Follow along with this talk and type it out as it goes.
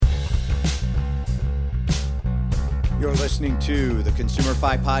You're listening to the Consumer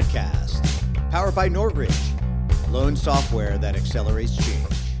Fi Podcast, powered by Northridge, loan software that accelerates change.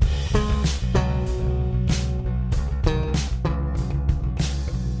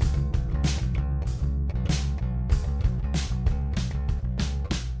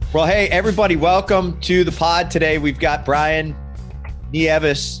 Well, hey, everybody, welcome to the pod today. We've got Bryan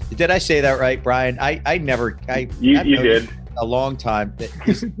Nieves. Did I say that right, Bryan? You did. A long time.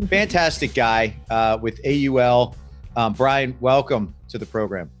 He's a fantastic guy with AUL. Bryan, welcome to the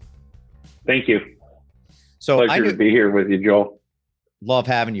program. Thank you. So Pleasure to be here with you, Joel. Love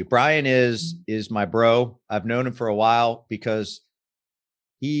having you. Bryan is my bro. I've known him for a while because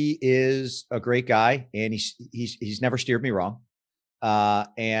he is a great guy and he's never steered me wrong.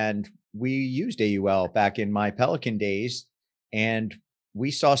 And we used AUL back in my Pelican days, and we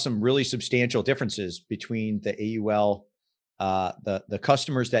saw some really substantial differences between the AUL, the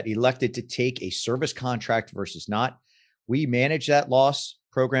customers that elected to take a service contract versus not. We managed that loss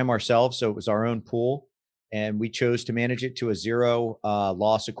program ourselves, so it was our own pool, and we chose to manage it to a zero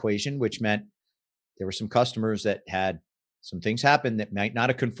loss equation, which meant there were some customers that had some things happen that might not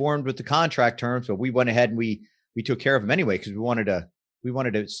have conformed with the contract terms, but we went ahead and we took care of them anyway because we wanted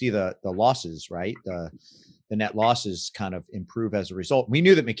to see the losses, right? The net losses kind of improve as a result. We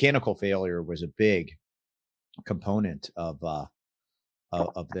knew that mechanical failure was a big component of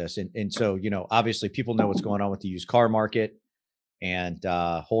this, and so obviously people know what's going on with the used car market and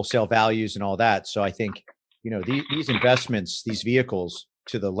wholesale values and all that. So I think these investments, these vehicles,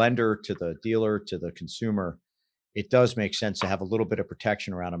 to the lender, to the dealer, to the consumer, it does make sense to have a little bit of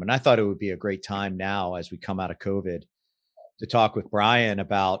protection around them. And I thought it would be a great time now as we come out of COVID to talk with Bryan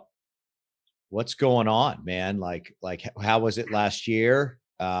about what's going on, man. Like how was it last year?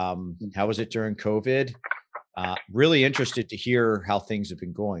 How was it during COVID? Really interested to hear how things have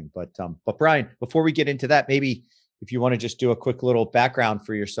been going. But Bryan, before we get into that, maybe if you want to just do a quick little background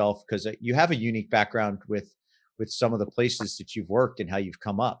for yourself, because you have a unique background with some of the places that you've worked and how you've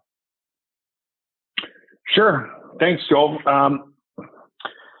come up. Sure. Thanks, Joel.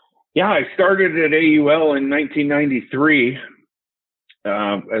 I started at AUL in 1993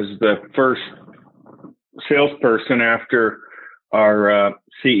 as the first salesperson after our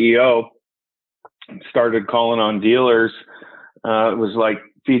CEO started calling on dealers. It was like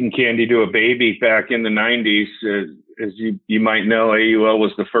feeding candy to a baby back in the 90s. As you might know, AUL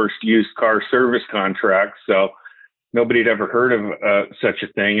was the first used car service contract. So nobody had ever heard of such a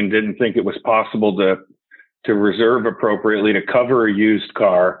thing and didn't think it was possible to reserve appropriately to cover a used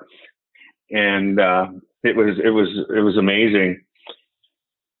car. And it was amazing.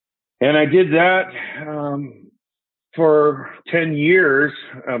 And I did that for 10 years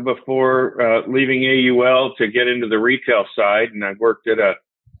before leaving AUL to get into the retail side. And I worked at a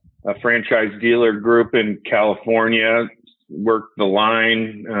franchise dealer group in California, worked the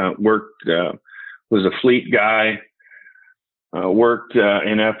line, was a fleet guy, worked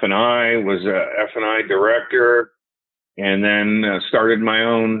in F&I, was a F&I director, and then started my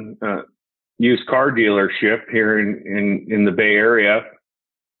own used car dealership here in the Bay Area.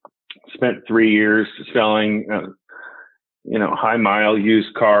 Spent 3 years selling high mile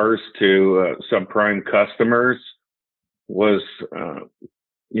used cars to subprime customers. Was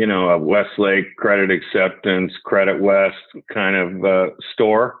a Westlake Credit Acceptance, Credit West kind of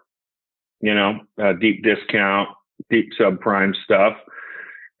store, deep discount, deep subprime stuff,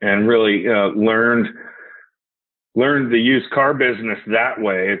 and really learned the used car business that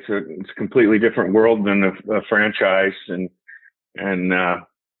way. It's a completely different world than a franchise, and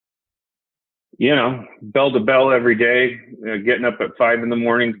bell to bell every day, getting up at 5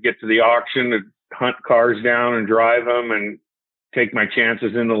 a.m. to get to the auction to hunt cars down and drive them and take my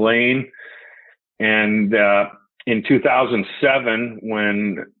chances in the lane. And in 2007,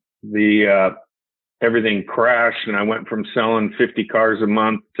 when everything crashed and I went from selling 50 cars a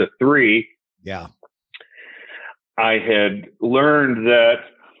month to 3, yeah, I had learned that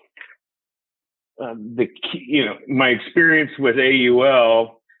my experience with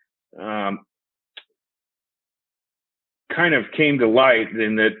AUL kind of came to light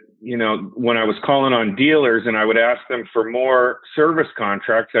in that, when I was calling on dealers and I would ask them for more service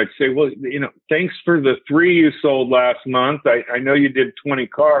contracts, I'd say, well, thanks for the 3 you sold last month. I know you did 20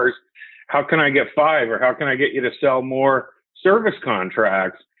 cars. How can I get 5, or how can I get you to sell more service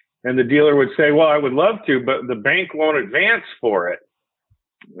contracts? And the dealer would say, well, I would love to, but the bank won't advance for it.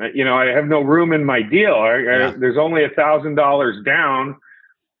 I have no room in my deal. There's only $1,000 down.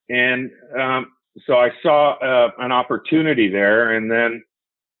 And so I saw an opportunity there, and then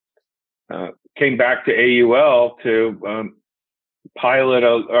came back to AUL to pilot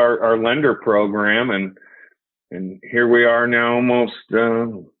our lender program, and here we are now, almost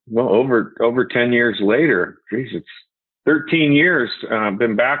over 10 years later. Geez, it's 13 years.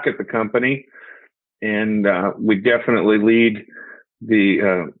 Been back at the company, and we definitely lead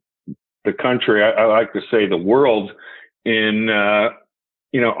the country. I like to say the world in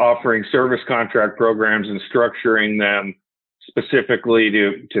offering service contract programs and structuring them specifically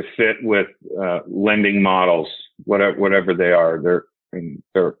to fit with lending models, whatever they are.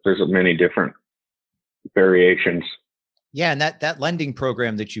 There's many different variations. Yeah, and that lending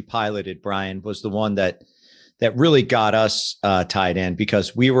program that you piloted, Bryan, was the one that really got us tied in,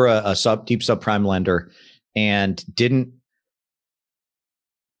 because we were a deep subprime lender and didn't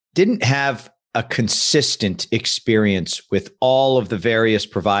have a consistent experience with all of the various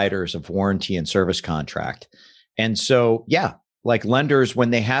providers of warranty and service contract. And so, yeah, like lenders,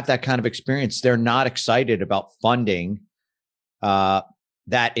 when they have that kind of experience, they're not excited about funding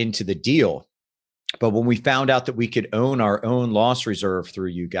that into the deal. But when we found out that we could own our own loss reserve through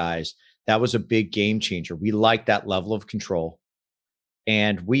you guys, that was a big game changer. We liked that level of control.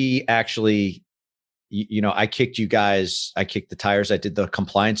 And we actually, I kicked the tires. I did the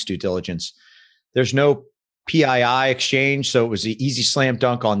compliance due diligence. There's no PII exchange, so it was an easy slam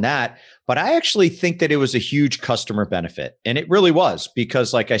dunk on that. But I actually think that it was a huge customer benefit. And it really was,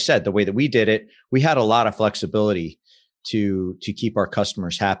 because like I said, the way that we did it, we had a lot of flexibility to keep our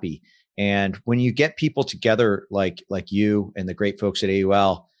customers happy. And when you get people together like you and the great folks at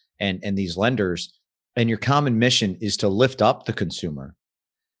AUL and these lenders, and your common mission is to lift up the consumer,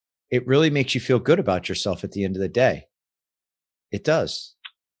 it really makes you feel good about yourself at the end of the day. It does.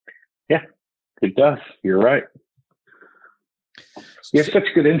 Yeah, it does. You're right. You have such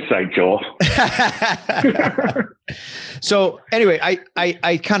good insight, Joel. So anyway,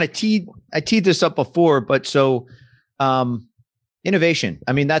 I kind of teed this up before, but so innovation.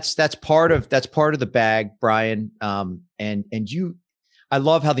 I mean, that's part of the bag, Bryan. And I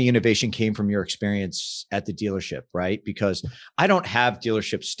love how the innovation came from your experience at the dealership, right? Because I don't have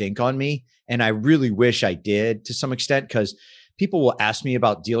dealership stink on me, and I really wish I did to some extent, because people will ask me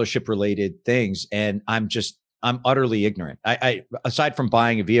about dealership related things, and I'm utterly ignorant. I aside from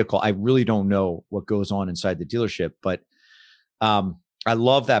buying a vehicle, I really don't know what goes on inside the dealership. But I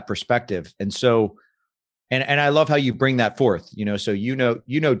love that perspective, and so. And I love how you bring that forth, so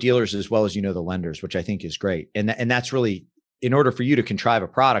dealers as well as the lenders, which I think is great. And that's really, in order for you to contrive a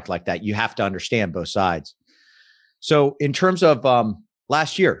product like that, you have to understand both sides. So in terms of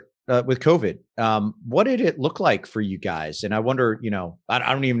last year with COVID, what did it look like for you guys? And I wonder, I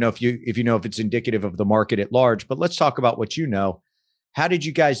don't even know if it's indicative of the market at large, but let's talk about what you know. How did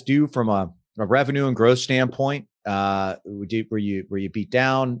you guys do from a revenue and growth standpoint? Were you beat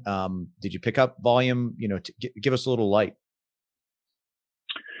down? Did you pick up volume? Give us a little light.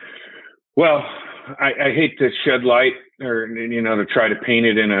 Well, I hate to shed light or to try to paint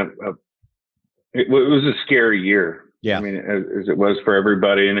it in it was a scary year. Yeah, I mean, as it was for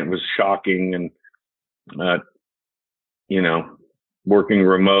everybody, and it was shocking, and working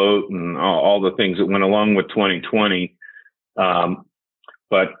remote and all the things that went along with 2020.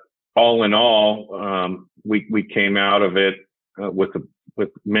 But all in all, we came out of it with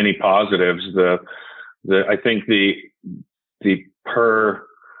many positives. I think the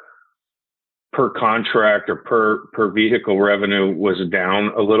per contract or per vehicle revenue was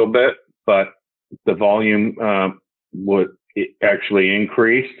down a little bit, but the volume it actually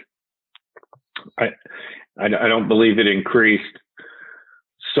increased. I don't believe it increased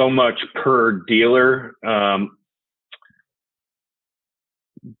so much per dealer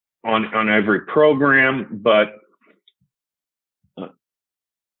on every program, but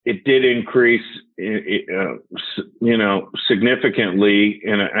it did increase, significantly.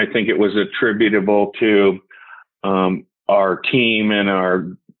 And I think it was attributable to our team and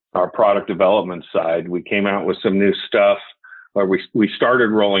our product development side. We came out with some new stuff, or we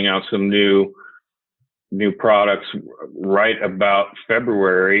started rolling out some new products right about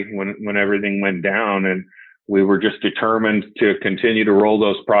February when everything went down, and we were just determined to continue to roll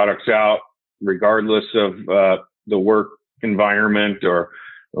those products out regardless of the work environment or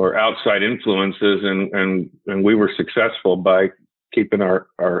outside influences, and we were successful by keeping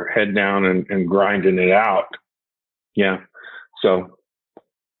our head down and grinding it out. Yeah. So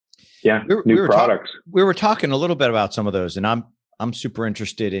yeah, new products. We were talking a little bit about some of those, and I'm super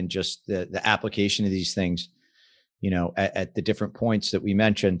interested in just the application of these things, at the different points that we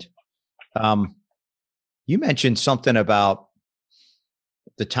mentioned. You mentioned something about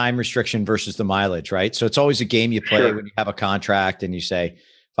the time restriction versus the mileage, right? So it's always a game you play when you have a contract and you say,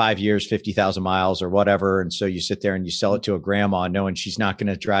 5 years, 50,000 miles or whatever. And so you sit there and you sell it to a grandma knowing she's not going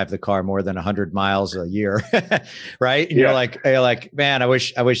to drive the car more than 100 miles a year. Right. And Yeah. you're like, man, I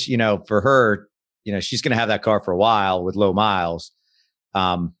wish, for her, she's going to have that car for a while with low miles.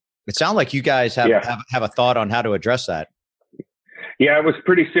 It sounds like you guys have a thought on how to address that. Yeah, it was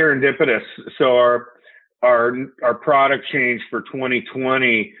pretty serendipitous. So our product change for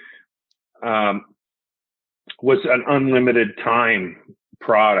 2020 was an unlimited time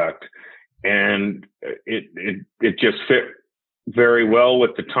product, and it just fit very well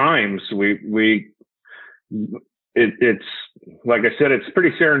with the times. It's like I said, it's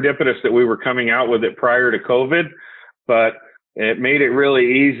pretty serendipitous that we were coming out with it prior to COVID, but it made it really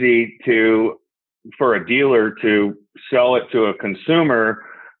easy for a dealer to sell it to a consumer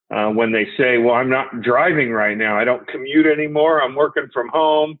when they say, well, I'm not driving right now. I don't commute anymore. I'm working from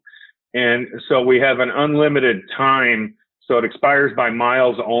home. And so we have an unlimited time. So it expires by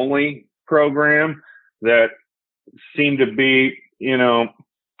miles only program that seemed to be,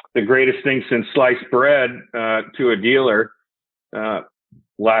 the greatest thing since sliced bread to a dealer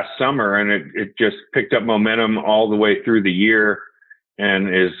last summer. And it just picked up momentum all the way through the year and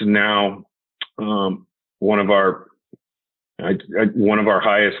is now one of our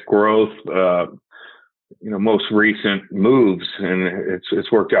highest growth, most recent moves, and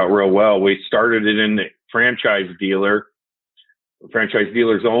it's worked out real well. We started it in the franchise dealers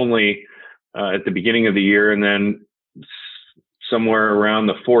only at the beginning of the year, and then somewhere around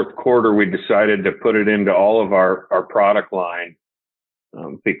the fourth quarter, we decided to put it into all of our product line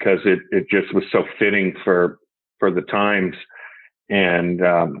because it just was so fitting for the times. And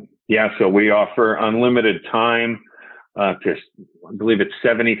so we offer unlimited time to, I believe it's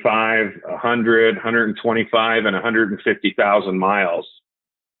 75, 100, 125, and 150,000 miles.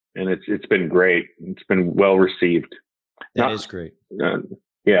 And it's been great. It's been well received. That is great. It's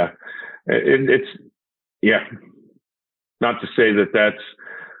not to say that that's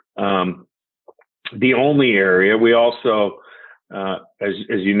the only area. We also, as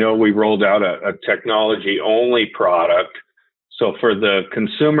you know, we rolled out a technology only product. So for the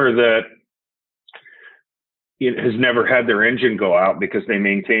consumer that has never had their engine go out because they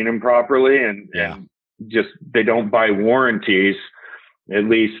maintain them properly and just they don't buy warranties, at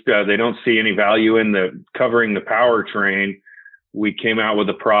least they don't see any value in covering the powertrain. We came out with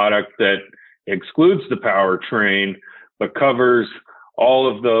a product that excludes the powertrain, but covers all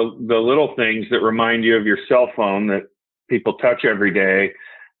of the little things that remind you of your cell phone that people touch every day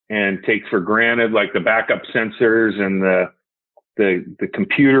and take for granted, like the backup sensors and the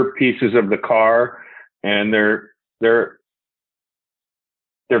computer pieces of the car. And they're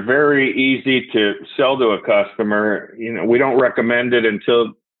very easy to sell to a customer. We don't recommend it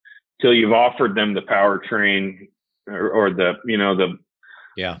until you've offered them the powertrain or the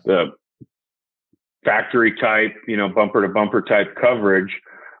factory type, bumper to bumper type coverage.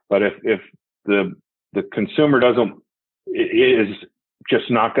 But if the consumer is just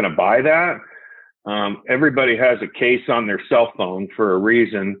not going to buy that, everybody has a case on their cell phone for a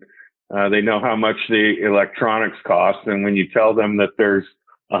reason. They know how much the electronics cost. And when you tell them that there's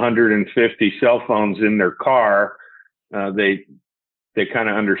 150 cell phones in their car, they kind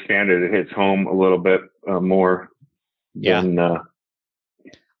of understand it. It hits home a little bit more. Than,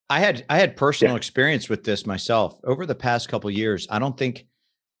 I had personal experience with this myself over the past couple of years.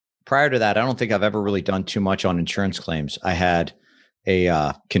 Prior to that, I don't think I've ever really done too much on insurance claims. I had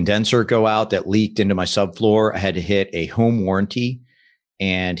a condenser go out that leaked into my subfloor. I had to hit a home warranty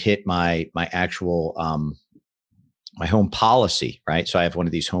and hit my actual my home policy, right? So I have one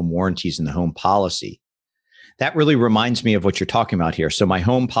of these home warranties in the home policy. That really reminds me of what you're talking about here. So my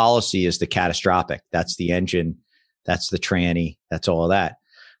home policy is the catastrophic. That's the engine, that's the tranny, that's all of that.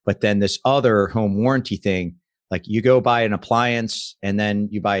 But then this other home warranty thing, like you go buy an appliance and then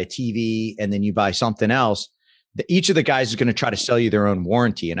you buy a TV and then you buy something else. Each of the guys is going to try to sell you their own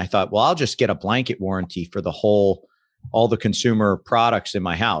warranty. And I thought, well, I'll just get a blanket warranty for all the consumer products in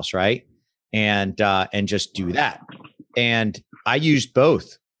my house. Right. And just do that. And I used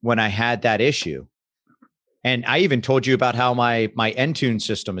both when I had that issue. And I even told you about how my Entune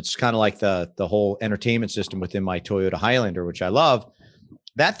system, it's kind of like the whole entertainment system within my Toyota Highlander, which I love.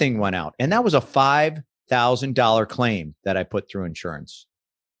 That thing went out. And that was a $5,000 claim that I put through insurance.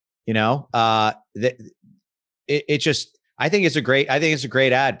 I think it's a great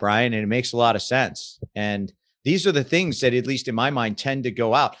ad, Bryan, and it makes a lot of sense. And these are the things that, at least in my mind, tend to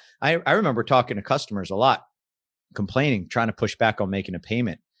go out. I remember talking to customers a lot, complaining, trying to push back on making a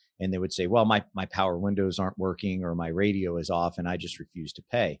payment. And they would say, well, my power windows aren't working or my radio is off and I just refuse to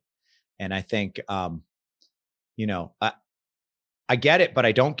pay. And I think, I get it, but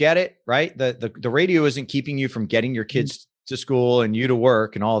I don't get it, right? The radio isn't keeping you from getting your kids to school and you to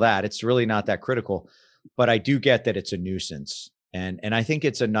work and all that. It's really not that critical, but I do get that it's a nuisance. And I think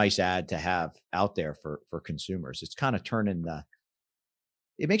it's a nice ad to have out there for consumers. It's kind of turning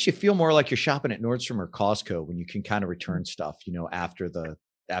it makes you feel more like you're shopping at Nordstrom or Costco when you can kind of return stuff, after the,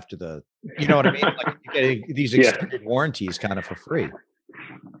 you know what I mean? Like you're getting these extended warranties kind of for free.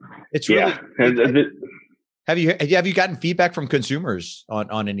 It's really, have you gotten feedback from consumers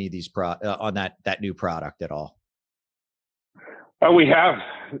on any of these on that new product at all? We have,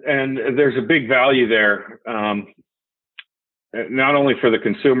 and there's a big value there, not only for the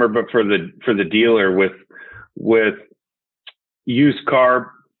consumer but for the dealer with used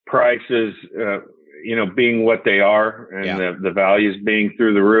car prices, being what they are, and the values being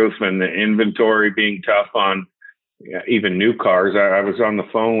through the roof, and the inventory being tough on even new cars. I was on the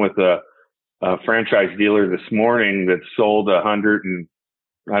phone with a franchise dealer this morning that sold I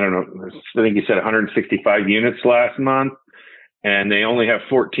think he said 165 units last month, and they only have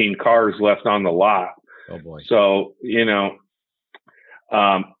 14 cars left on the lot. Oh boy. So,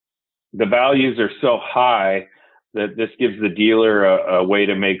 the values are so high that this gives the dealer a way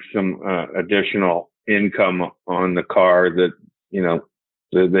to make some additional income on the car that,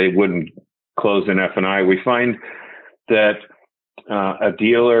 that they wouldn't close an F&I. We find that a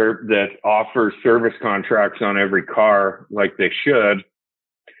dealer that offers service contracts on every car like they should,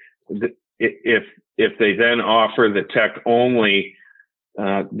 if they then offer the tech only,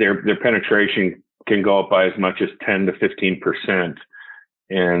 their penetration can go up by as much as 10 to 15%.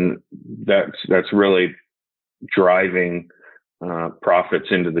 And that's really driving profits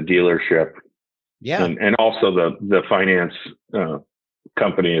into the dealership. Yeah. And also the finance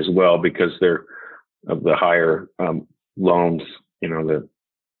company as well, because they're of the higher loans,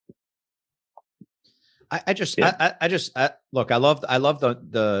 look, I love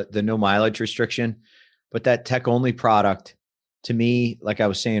the no mileage restriction, but that tech only product, to me, like I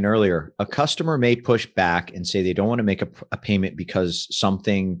was saying earlier, a customer may push back and say they don't want to make a payment because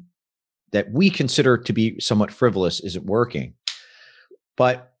something that we consider to be somewhat frivolous isn't working.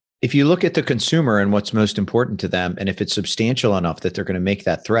 But if you look at the consumer and what's most important to them, and if it's substantial enough that they're going to make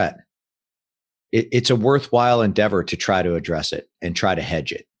that threat, it's a worthwhile endeavor to try to address it and try to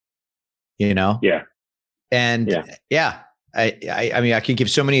hedge it, Yeah. And I mean, I can give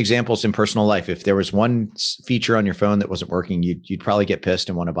so many examples in personal life. If there was one feature on your phone that wasn't working, you'd probably get pissed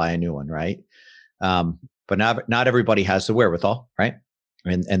and want to buy a new one. Right. But not everybody has the wherewithal, right?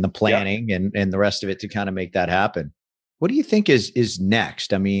 And the planning and the rest of it to kind of make that happen. What do you think is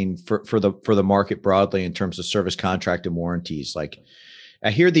next? I mean, for the market broadly in terms of service contract and warranties. Like, I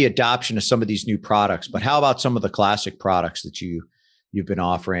hear the adoption of some of these new products, but how about some of the classic products that you've been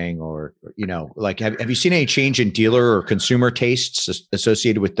offering, or like have you seen any change in dealer or consumer tastes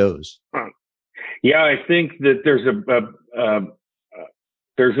associated with those? Yeah, I think that there's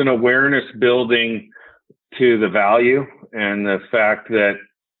an awareness building to the value, and the fact that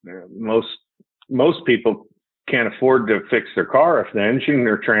most people can't afford to fix their car if the engine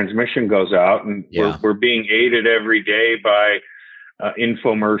or transmission goes out, and we're being aided every day by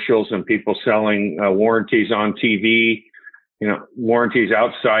infomercials and people selling warranties on TV, warranties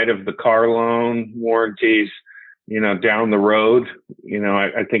outside of the car loan, warranties, down the road.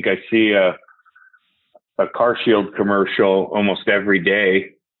 I think I see a Car Shield commercial almost every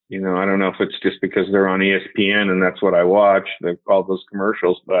day. I don't know if it's just because they're on ESPN and that's what I watch. They call those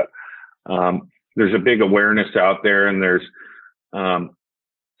commercials, but there's a big awareness out there, and there's,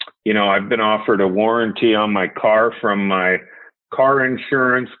 I've been offered a warranty on my car from my car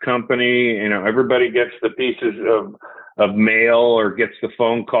insurance company. Everybody gets the pieces of mail or gets the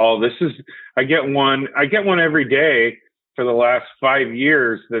phone call. I get one every day for the last 5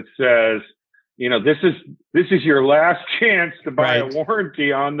 years that says, this is your last chance to buy a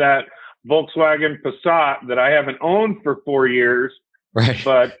warranty on that Volkswagen Passat that I haven't owned for 4 years. Right.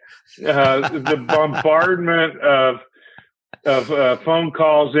 But the bombardment of phone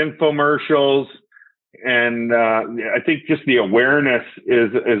calls, infomercials, and I think just the awareness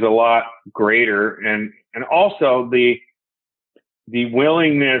is a lot greater, and also the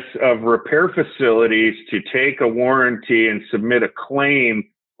willingness of repair facilities to take a warranty and submit a claim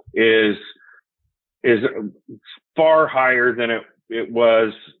is far higher than it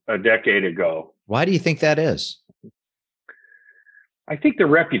was a decade ago. Why do you think that is? I think the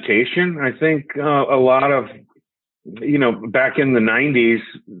reputation. I think a lot of, back in the 90s,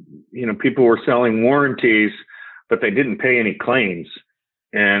 people were selling warranties, but they didn't pay any claims.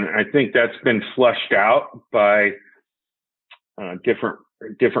 And I think that's been flushed out by different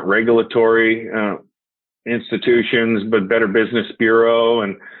regulatory institutions, but Better Business Bureau,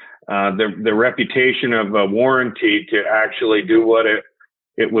 and the reputation of a warranty to actually do what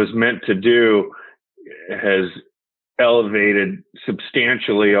it was meant to do has elevated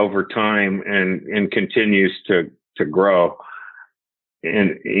substantially over time and continues to grow.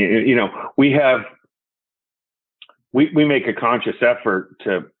 And, you know, we make a conscious effort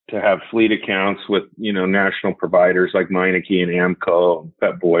to have fleet accounts with, you know, national providers like Meineke and Amco,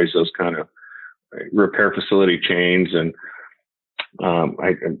 Pep Boys, those kind of repair facility chains. And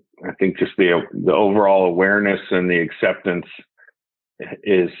I think just the overall awareness and the acceptance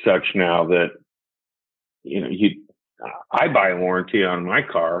is such now that, you know, I buy a warranty on my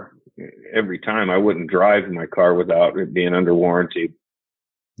car every time. I wouldn't drive my car without it being under warranty.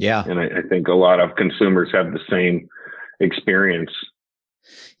 Yeah. And I think a lot of consumers have the same experience.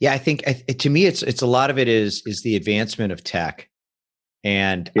 Yeah. I think to me, it's a lot of it is the advancement of tech.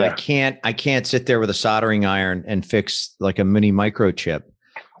 And yeah. I can't sit there with a soldering iron and fix like a mini microchip.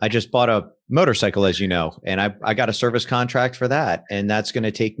 I just bought a motorcycle, as you know, and I got a service contract for that. And that's going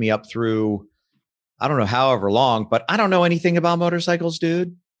to take me up through, I don't know, however long, but I don't know anything about motorcycles,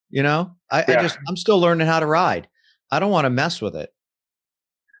 dude. You know, I'm still learning how to ride. I don't want to mess with it.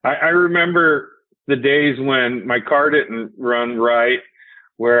 I remember the days when my car didn't run right,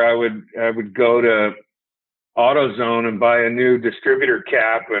 where I would go to AutoZone and buy a new distributor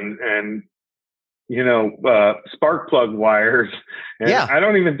cap and you know, spark plug wires. And yeah. I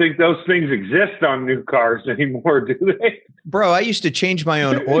don't even think those things exist on new cars anymore, do they? Bro, I used to change my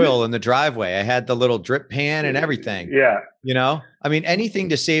own oil in the driveway. I had the little drip pan and everything. Yeah. You know, I mean, anything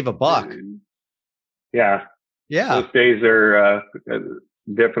to save a buck. Yeah. Yeah. Those days are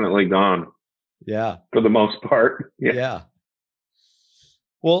definitely gone. Yeah. For the most part. Yeah.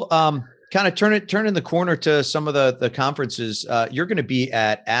 Well, kind of turning the corner to some of the conferences. You're going to be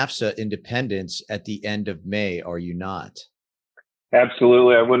at AFSA Independence at the end of May, are you not?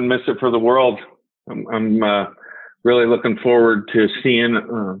 Absolutely. I wouldn't miss it for the world. I'm really looking forward to seeing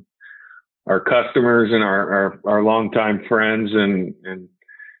our customers and our longtime friends. And,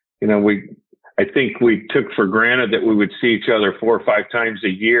 you know, I think we took for granted that we would see each other 4 or 5 times a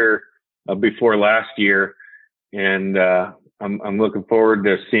year before last year. And I'm looking forward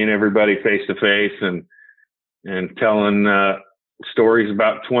to seeing everybody face to face and telling stories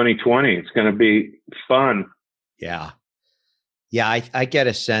about 2020. It's going to be fun. Yeah. Yeah. I get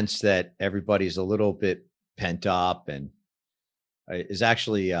a sense that everybody's a little bit pent up and is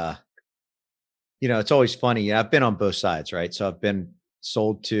actually, you know, it's always funny. I've been on both sides, right? So I've been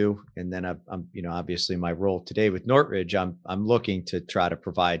sold to, and then I'm, you know, obviously my role today with Northridge, I'm looking to try to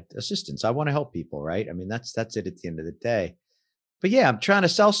provide assistance. I want to help people, right? I mean, that's it at the end of the day. But yeah, I'm trying to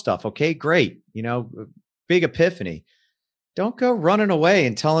sell stuff. Okay, great. You know, big epiphany. Don't go running away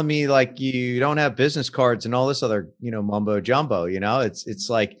and telling me like you don't have business cards and all this other, you know, mumbo jumbo. You know, it's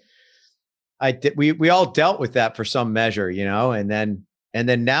like we all dealt with that for some measure, you know, and then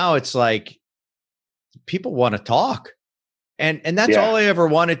now it's like people want to talk, and that's all I ever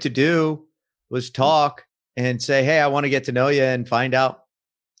wanted to do was talk and say, hey, I want to get to know you and find out.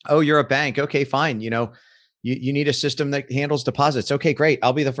 Oh, you're a bank. Okay, fine. You know, you need a system that handles deposits. Okay, great.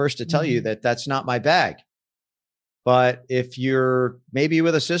 I'll be the first to tell you that that's not my bag. But if you're maybe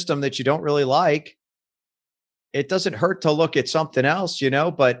with a system that you don't really like, it doesn't hurt to look at something else, you know,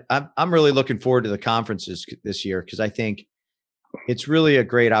 but I'm really looking forward to the conferences this year because I think it's really a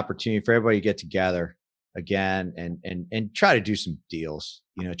great opportunity for everybody to get together again and try to do some deals,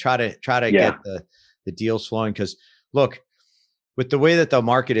 you know, try to get the deals flowing. Cause look, with the way that the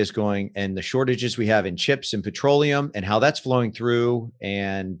market is going and the shortages we have in chips and petroleum and how that's flowing through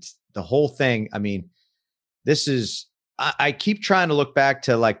and the whole thing, I mean, this is, I keep trying to look back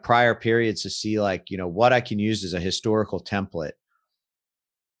to like prior periods to see like, you know, what I can use as a historical template.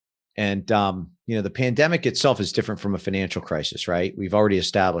 And, you know, the pandemic itself is different from a financial crisis, right? We've already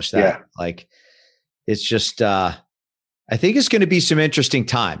established that. Yeah. Like, it's just, I think it's going to be some interesting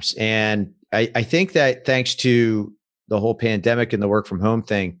times. And I think that thanks to the whole pandemic and the work from home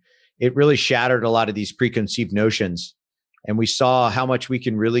thing, it really shattered a lot of these preconceived notions. And we saw how much we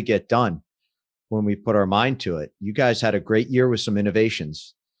can really get done when we put our mind to it. You guys had a great year with some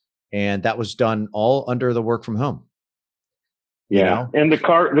innovations, and that was done all under the work from home. Yeah. You know? And the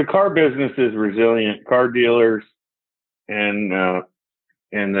car business is resilient. Car dealers and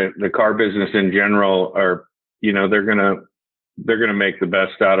the car business in general are, you know, they're going to make the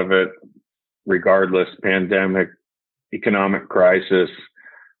best out of it regardless. Pandemic, economic crisis.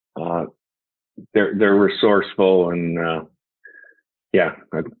 They're resourceful and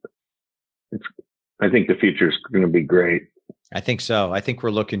I think the future is going to be great. I think so. I think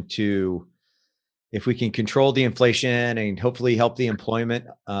we're looking to if we can control the inflation and hopefully help the employment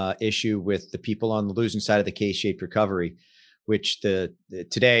issue with the people on the losing side of the K-shaped recovery, which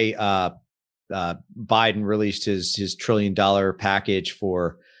today Biden released his $1 trillion package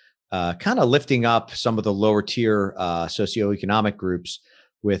for kind of lifting up some of the lower tier socioeconomic groups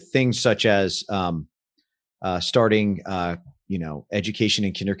with things such as starting education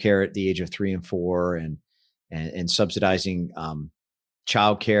in kindergarten at the age of 3 and 4, and subsidizing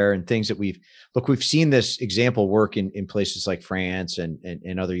childcare and things that we've seen this example work in places like France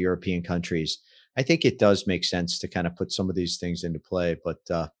and other European countries. I think it does make sense to kind of put some of these things into play, but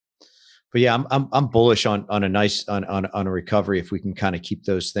yeah, I'm bullish on a recovery if we can kind of keep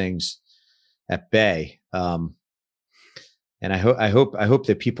those things at bay. And I hope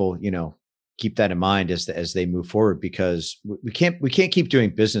that people, keep that in mind as they move forward, because we can't keep doing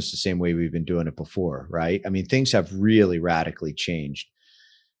business the same way we've been doing it before, right? I mean, things have really radically changed.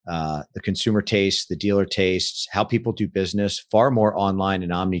 The consumer tastes, the dealer tastes, how people do business, far more online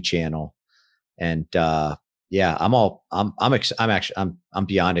and omni-channel. And yeah, I'm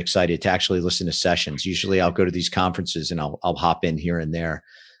beyond excited to actually listen to sessions. Usually I'll go to these conferences and I'll hop in here and there.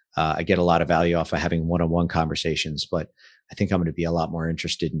 I get a lot of value off of having one-on-one conversations, but I think I'm going to be a lot more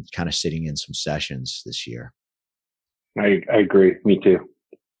interested in kind of sitting in some sessions this year. I agree. Me too.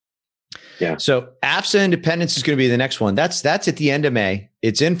 Yeah. So AFSA Independence is going to be the next one. That's at the end of May.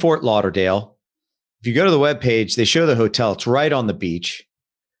 It's in Fort Lauderdale. If you go to the webpage, they show the hotel. It's right on the beach.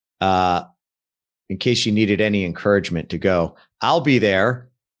 In case you needed any encouragement to go, I'll be there.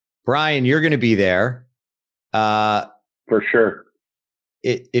 Bryan, you're going to be there. For sure.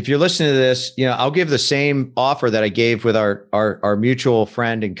 If you're listening to this, I'll give the same offer that I gave with our mutual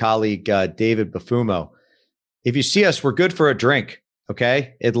friend and colleague, David Bafumo. If you see us, we're good for a drink.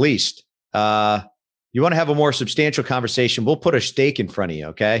 Okay. At least, you want to have a more substantial conversation, we'll put a steak in front of you.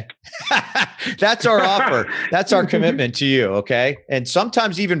 Okay. That's our offer. That's our commitment to you. Okay. And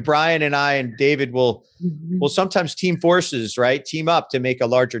sometimes even Bryan and I and David will sometimes team forces, right? Team up to make a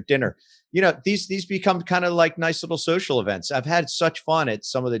larger dinner. These become kind of like nice little social events. I've had such fun at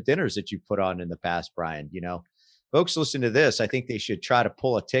some of the dinners that you put on in the past, Bryan. Folks listen to this. I think they should try to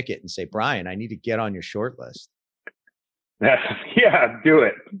pull a ticket and say, Bryan, I need to get on your short list. Yeah, do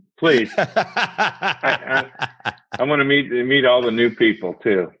it, please. I want to meet all the new people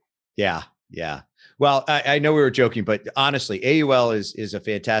too. Yeah. Well, I know we were joking, but honestly, AUL is a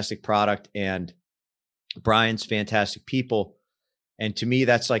fantastic product, and Bryan's fantastic people. And to me,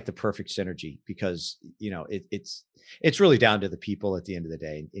 that's like the perfect synergy, because it's really down to the people at the end of the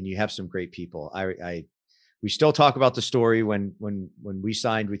day, and you have some great people. We still talk about the story when we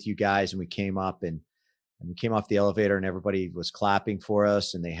signed with you guys and we came up and we came off the elevator and everybody was clapping for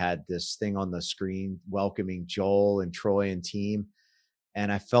us, and they had this thing on the screen welcoming Joel and Troy and team.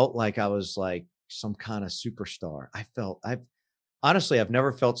 And I felt like I was like some kind of superstar. I've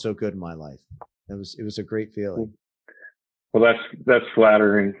never felt so good in my life. It was a great feeling. Well, that's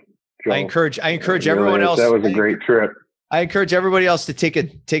flattering, Joel. I encourage everyone else. That was a great trip. I encourage everybody else to take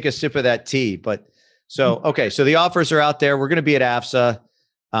a sip of that tea. But so the offers are out there. We're going to be at AFSA.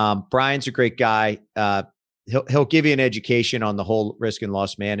 Bryan's a great guy. He'll give you an education on the whole risk and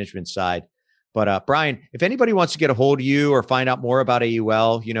loss management side. But Bryan, if anybody wants to get a hold of you or find out more about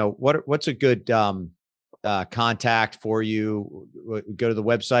AUL, what's a good contact for you? Go to the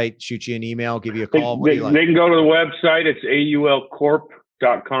website, shoot you an email, give you a call. They can go to the website. It's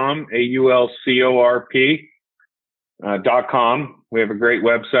aulcorp.com, AULCORP.com. We have a great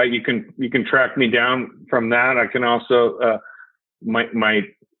website. You can track me down from that. I can also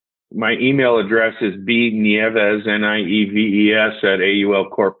my email address is bnieves, Nieves at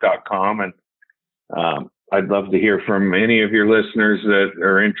aulcorp.com, and I'd love to hear from any of your listeners that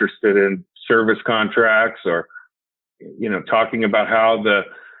are interested in service contracts, or talking about how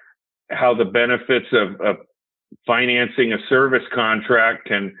the benefits of financing a service contract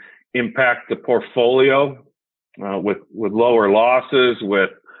can impact the portfolio with lower losses,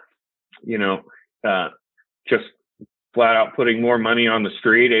 with just flat out putting more money on the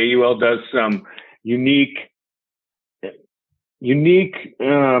street. AUL does some unique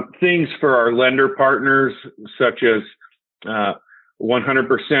things for our lender partners, such as 100%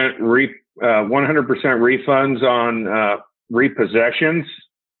 refunds on repossessions.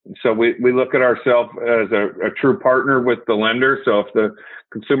 So we look at ourselves as a true partner with the lender. So if the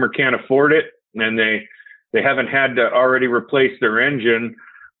consumer can't afford it and they haven't had to already replace their engine,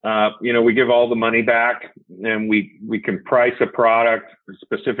 we give all the money back, and we can price a product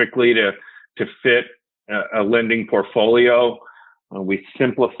specifically to fit a lending portfolio. We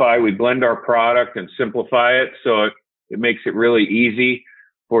blend our product and simplify it, so it makes it really easy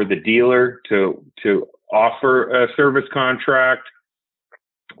for the dealer to offer a service contract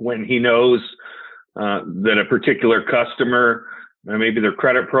when he knows that a particular customer, maybe their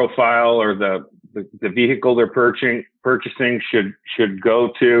credit profile or the vehicle they're purchasing should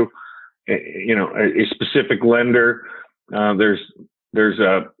go to, a specific lender. There's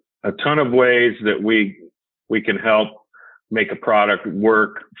a ton of ways that we can help make a product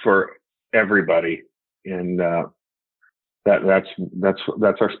work for everybody, and that's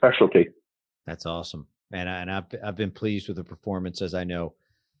our specialty. That's awesome, man. And I've been pleased with the performance, as I know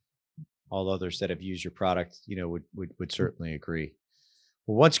all others that have used your product, would certainly agree.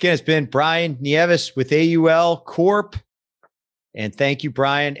 Well, once again, it's been Bryan Nieves with AUL Corp. And thank you,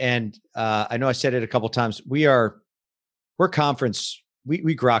 Bryan. And I know I said it a couple of times. We're conference.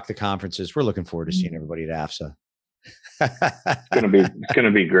 We grok the conferences. We're looking forward to seeing everybody at AFSA. It's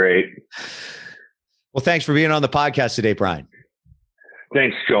gonna be great. Well, thanks for being on the podcast today, Bryan.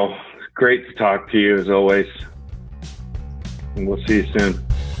 Thanks, Joel. Great to talk to you as always. And we'll see you soon.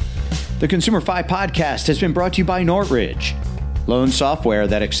 The Consumer 5 podcast has been brought to you by Nortridge, loan software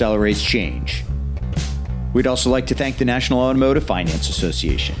that accelerates change. We'd also like to thank the National Automotive Finance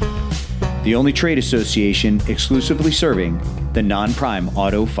Association, the only trade association exclusively serving the non-prime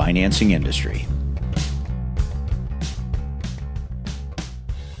auto financing industry.